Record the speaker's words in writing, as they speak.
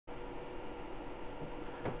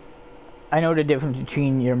I know the difference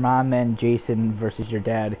between your mom and Jason versus your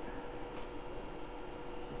dad.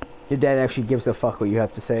 Your dad actually gives a fuck what you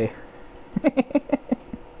have to say.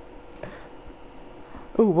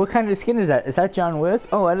 Ooh, what kind of skin is that? Is that John Wick?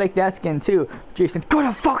 Oh, I like that skin too. Jason, go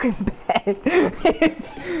to fucking bed!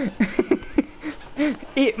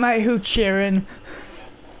 Eat my hooch, Sharon.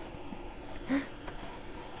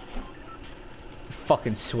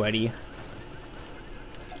 Fucking sweaty.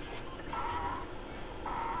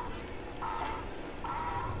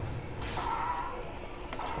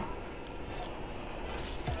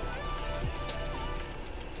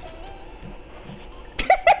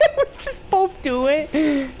 Just both do it.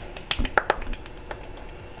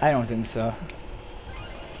 I don't think so.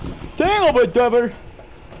 Tangle Dubber.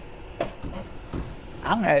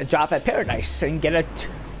 I'm gonna drop at Paradise and get a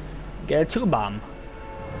 2-bomb.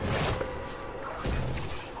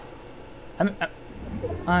 I'm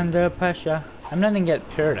under pressure. I'm not gonna get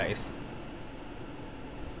Paradise.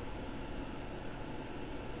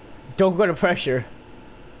 Don't go to pressure.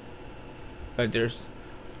 But there's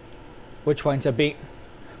which one's a being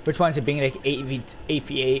like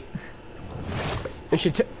 8v8.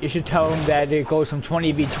 You should tell them that it goes from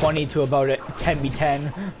 20v20 to about a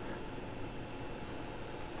 10v10.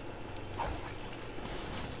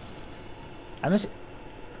 I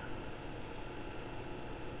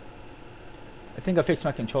think I fixed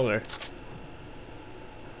my controller.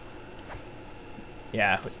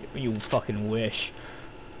 Yeah, you fucking wish.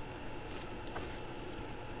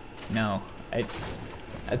 No, I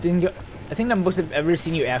think the most I've ever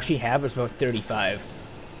seen you actually have is about 35.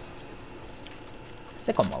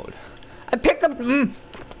 Sicko mode. I picked up.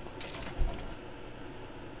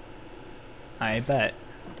 I bet.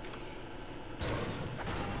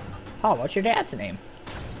 Oh, what's your dad's name?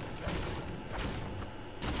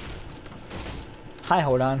 Hi,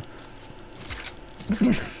 hold on.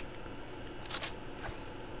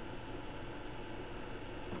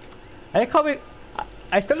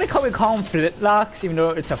 I still like how we call them flintlocks, even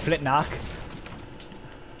though it's a flint-knock.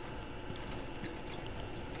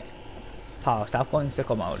 Paul, stop going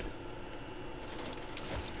sicko mode.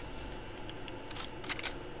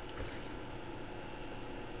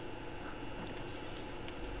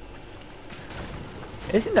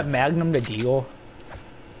 Isn't the Magnum the deal?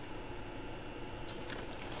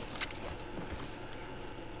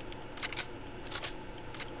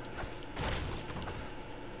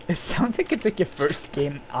 It sounds like it's like your first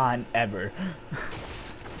game on ever.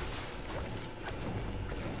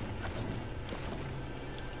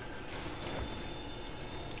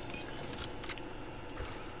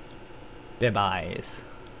 Their eyes.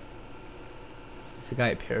 There's a guy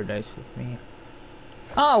at Paradise with me.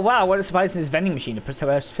 Oh wow, what a surprise in this vending machine, a pistol.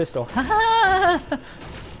 I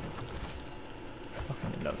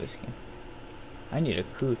fucking love this game. I need a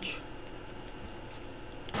cooch.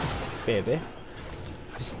 Baby.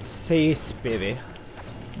 Just say baby.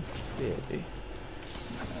 Baby.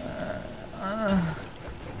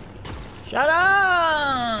 Shut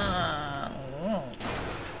up!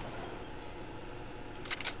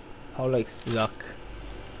 How like suck.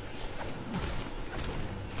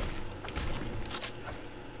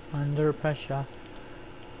 Under pressure.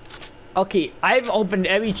 Okay, I've opened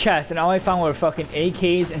every chest and all I found were fucking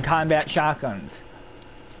AKs and combat shotguns.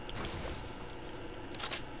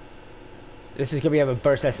 This is gonna be a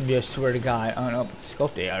burst SMG, I swear to God. Oh no,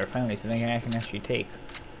 scope they are finally something I can actually take.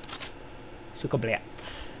 Sukoblat.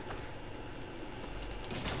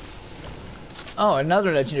 Oh,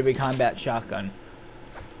 another legendary combat shotgun.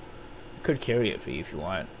 Could carry it for you if you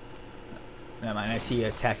want. Never mind, I see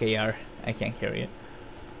attack AR. I can't carry it.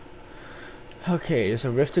 Okay, there's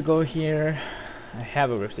a rift to go here. I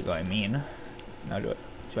have a rift to go, I mean. Now do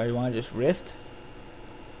I want to just rift?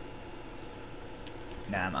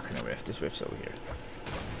 Nah, I'm not gonna rift. This rift's over here.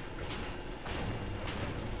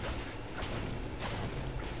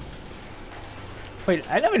 Wait,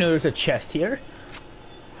 I never knew there was a chest here.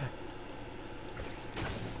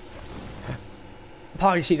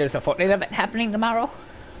 Probably see there's a Fortnite event happening tomorrow.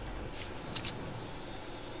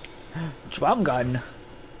 Drum gun.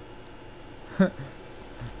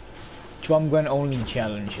 Drum gun only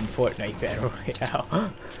challenge in Fortnite Battle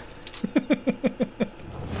Royale.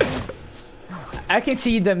 I can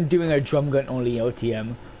see them doing a drum gun only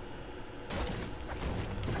OTM.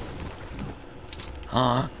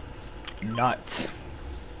 Nuts.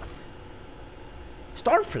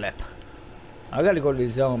 Star flip. I gotta go to the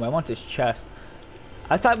zone. I want this chest.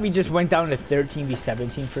 I thought we just went down to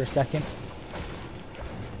 13v17 for a second.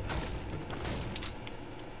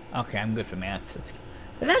 Okay, I'm good for mats.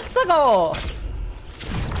 Let's go!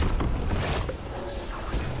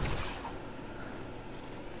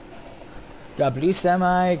 Got blue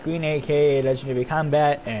semi, green AK, legendary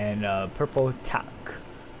combat, and purple tac.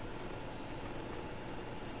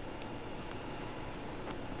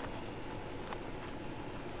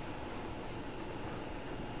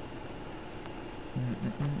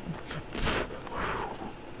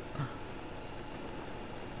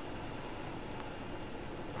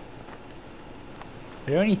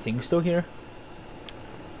 Are there any things still here?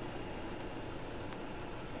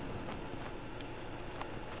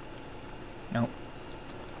 Nope.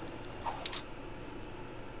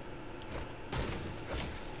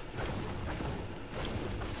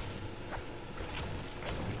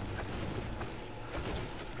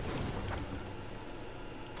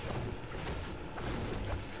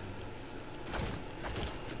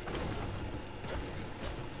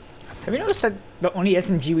 Have you noticed that the only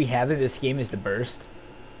SMG we have in this game is the burst?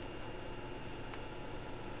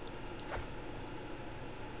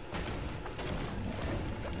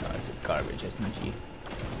 No, it's a garbage SMG.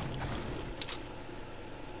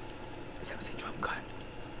 That was a drum gun.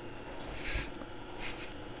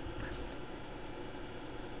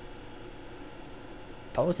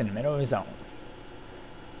 Paul's in the middle of his zone.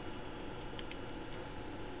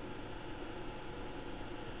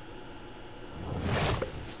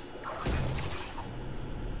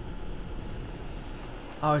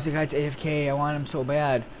 Oh, the guy's AFK. I want him so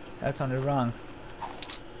bad. That sounded wrong.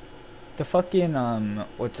 The fucking,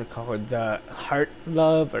 what's it called? The Heart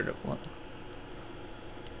Love, or the what?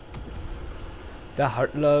 The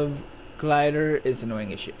Heart Love glider is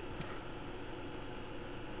annoying as shit.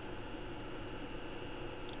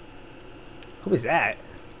 Who is that?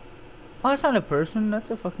 Oh, that's not a person.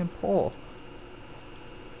 That's a fucking pole.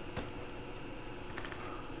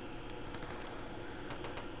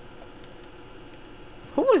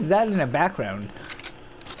 Who was that in the background?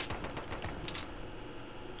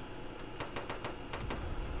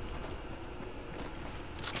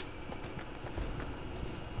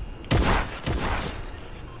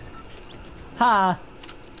 Ha!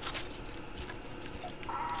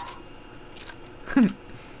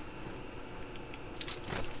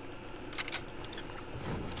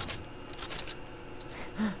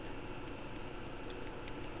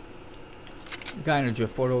 Guy in a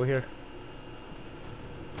driftboard over here.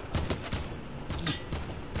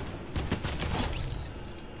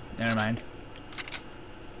 Never mind.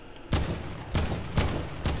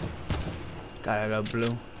 God, I love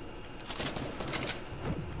blue.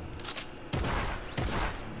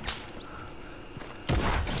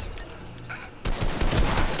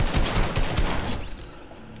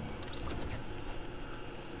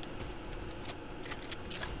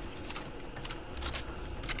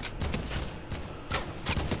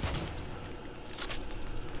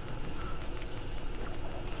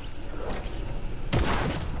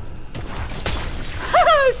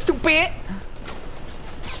 Stupid!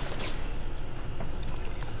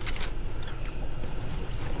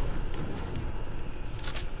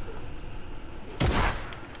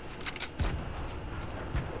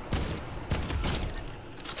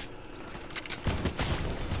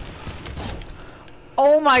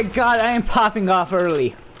 Oh my god, I am popping off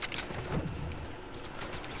early.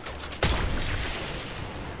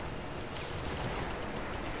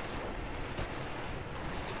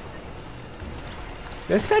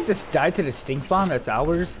 This guy just died to the stink bomb that's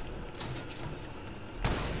ours.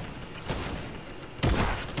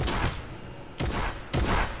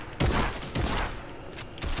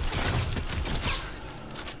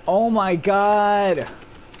 Oh my god.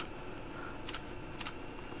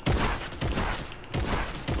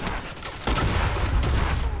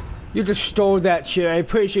 You just stole that shit. I'm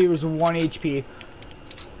pretty sure he was 1 HP.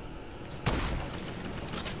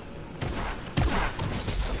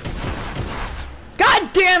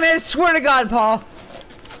 God damn it! I swear to God, Paul.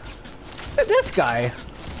 Look at this guy.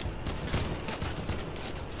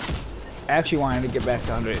 I actually wanted to get back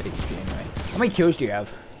to 100 HP anyway. How many kills do you have?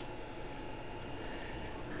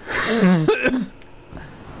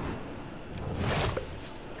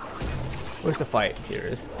 Where's the fight? Here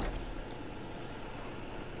it is.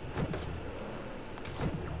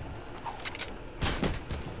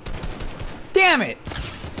 Damn it!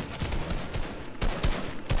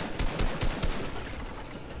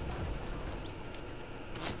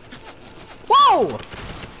 Whoa!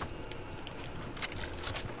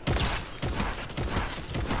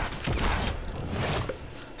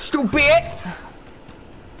 Stupid!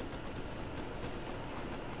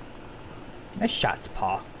 Nice shots,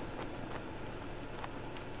 Paul.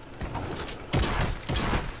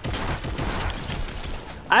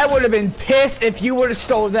 I would have been pissed if you would have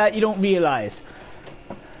stole that. You don't realize.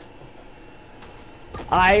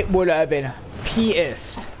 I would have been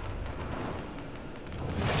pissed.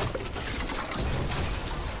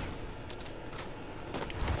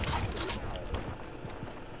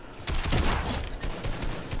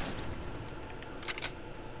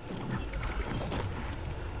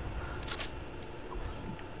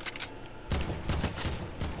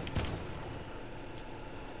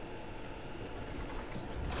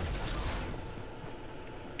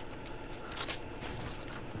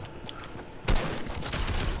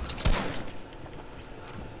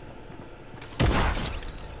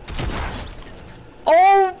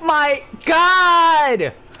 my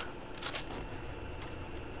god!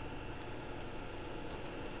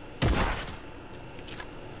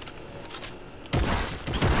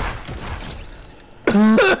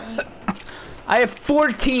 I have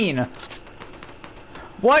 14.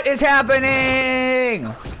 What is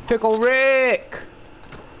happening? Pickle Rick.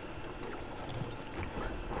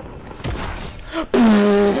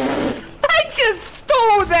 I just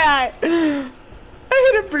stole that.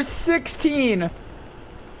 I hit him for 16.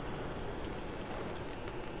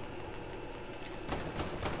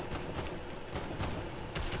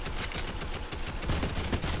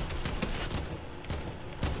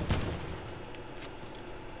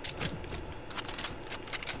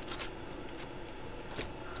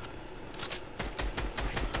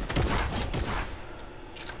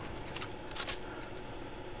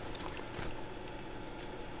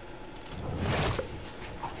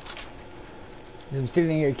 I'm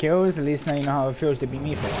stealing your kills, at least now you know how it feels to be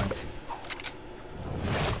me for once.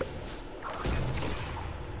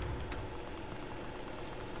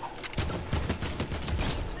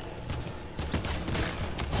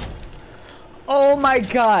 Oh my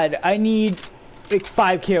god, I need like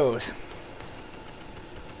 5 kills.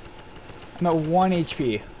 I'm at 1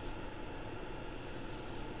 HP.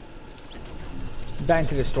 Back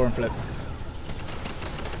into the storm flip.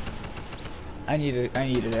 I need an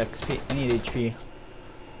XP. I need HP.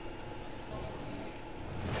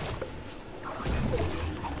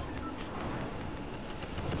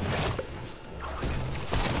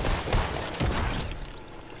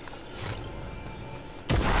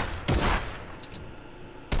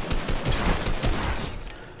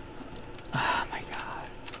 Oh my god.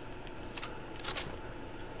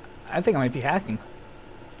 I think I might be hacking.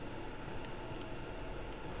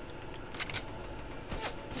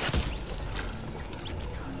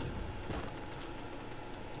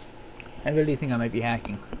 I really think I might be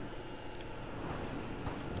hacking.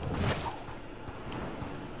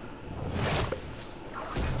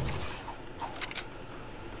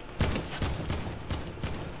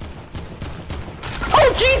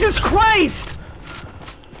 Oh, Jesus Christ!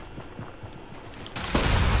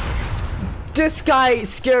 This guy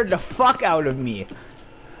scared the fuck out of me.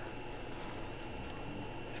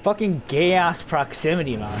 Fucking gay-ass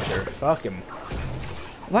proximity launcher. Fuck him.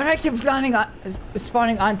 Why do I keep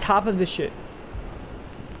spawning on top of this shit?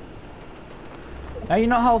 Now you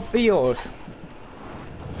know how it feels.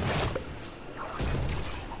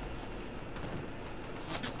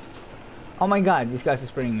 Oh my god, these guys are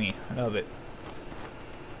spraying me. I love it.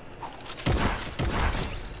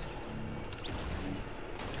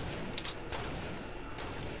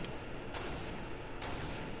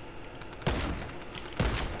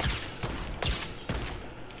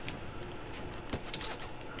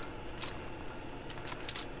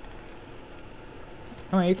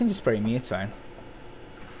 Oh, you can just spray me, it's fine.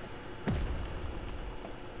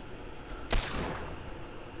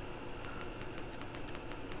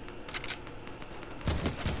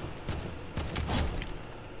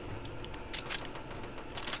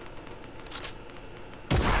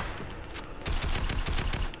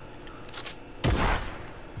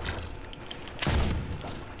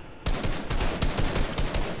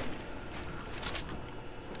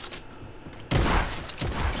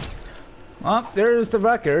 Oh, there's the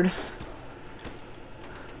record.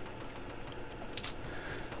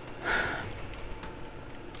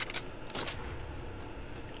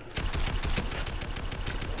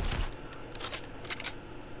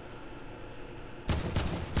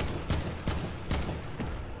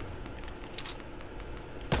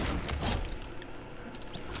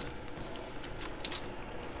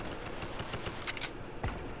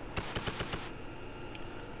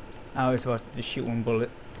 I was about to shoot one bullet.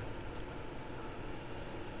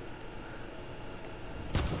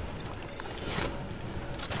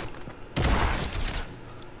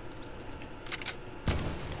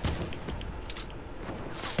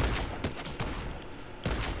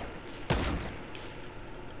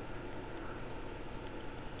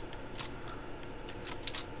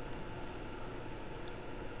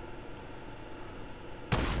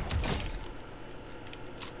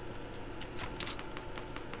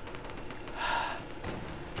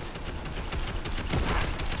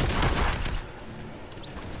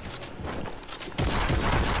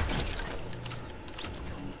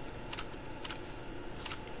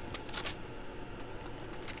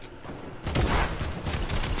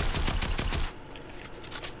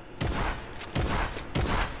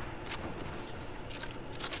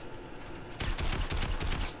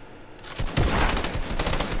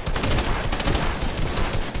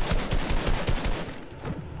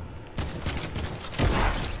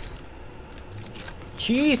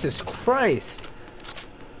 Jesus Christ.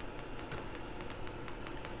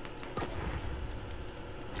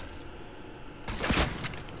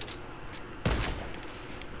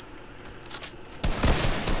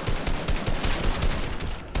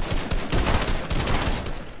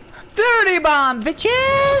 Dirty bomb,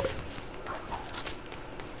 bitches!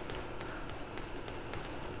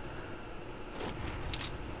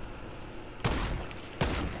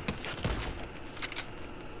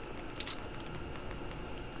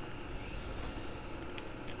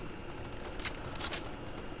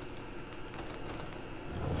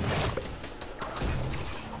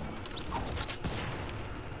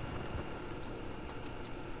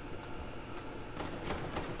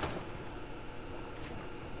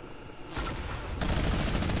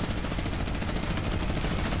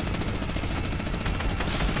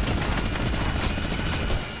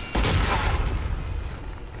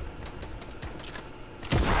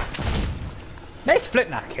 Nice flip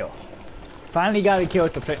knock kill. Finally got a kill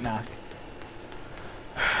with the flip knock.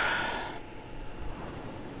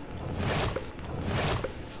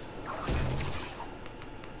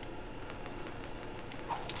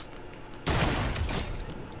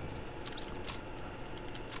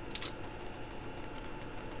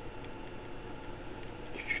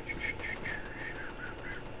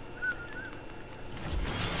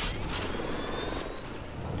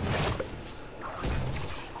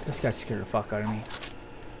 This guy scared the fuck out of me.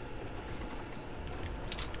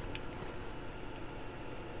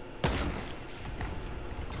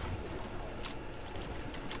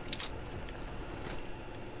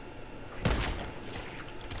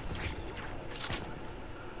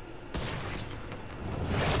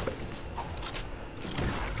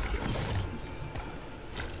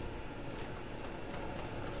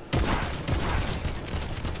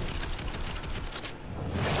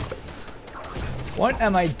 What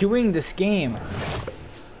am I doing this game?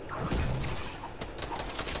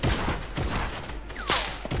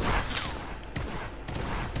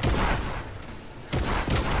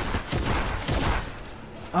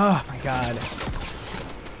 Oh my god.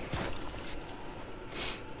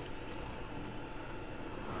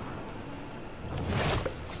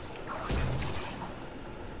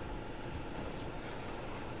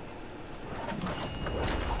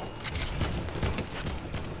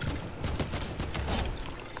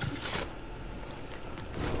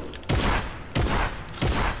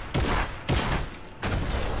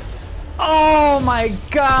 Oh my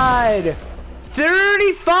god!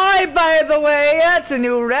 35 by the way! That's a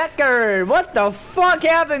new record! What the fuck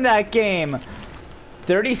happened in that game?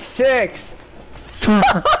 36!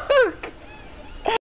 Fuck!